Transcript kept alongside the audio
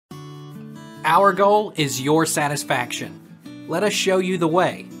Our goal is your satisfaction. Let us show you the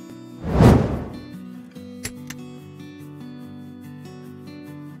way.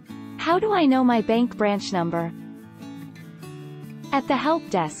 How do I know my bank branch number? At the help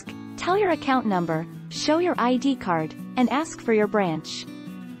desk, tell your account number, show your ID card, and ask for your branch.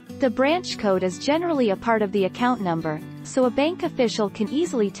 The branch code is generally a part of the account number, so a bank official can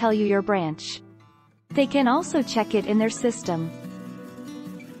easily tell you your branch. They can also check it in their system.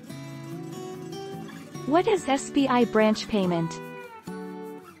 What is SBI branch payment?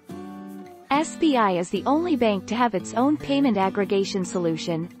 SBI is the only bank to have its own payment aggregation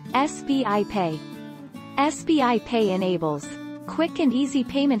solution, SBI Pay. SBI Pay enables quick and easy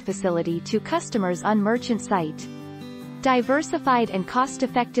payment facility to customers on merchant site. Diversified and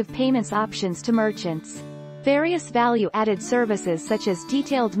cost-effective payments options to merchants. Various value-added services such as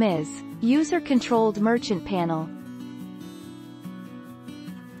detailed MIS, user-controlled merchant panel.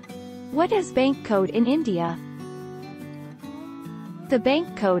 What is bank code in India? The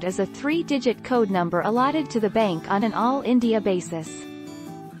bank code is a 3-digit code number allotted to the bank on an all-India basis.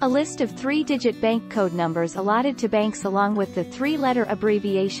 A list of 3-digit bank code numbers allotted to banks along with the 3-letter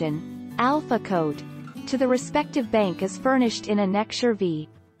abbreviation, alpha code, to the respective bank is furnished in Annexure V.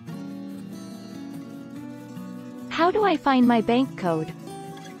 How do I find my bank code?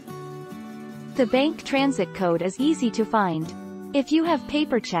 The bank transit code is easy to find. If you have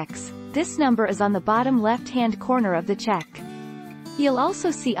paper checks, this number is on the bottom left-hand corner of the check. You'll also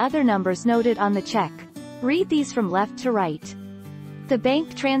see other numbers noted on the check. Read these from left to right. The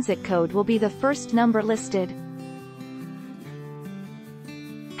bank transit code will be the first number listed.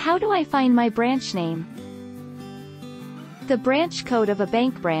 How do I find my branch name? The branch code of a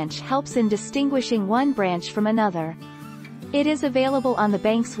bank branch helps in distinguishing one branch from another. It is available on the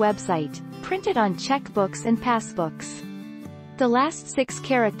bank's website, printed on checkbooks and passbooks. The last 6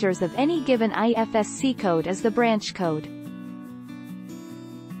 characters of any given IFSC code is the branch code.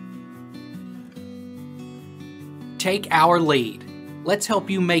 Take our lead. Let's help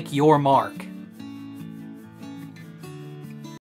you make your mark.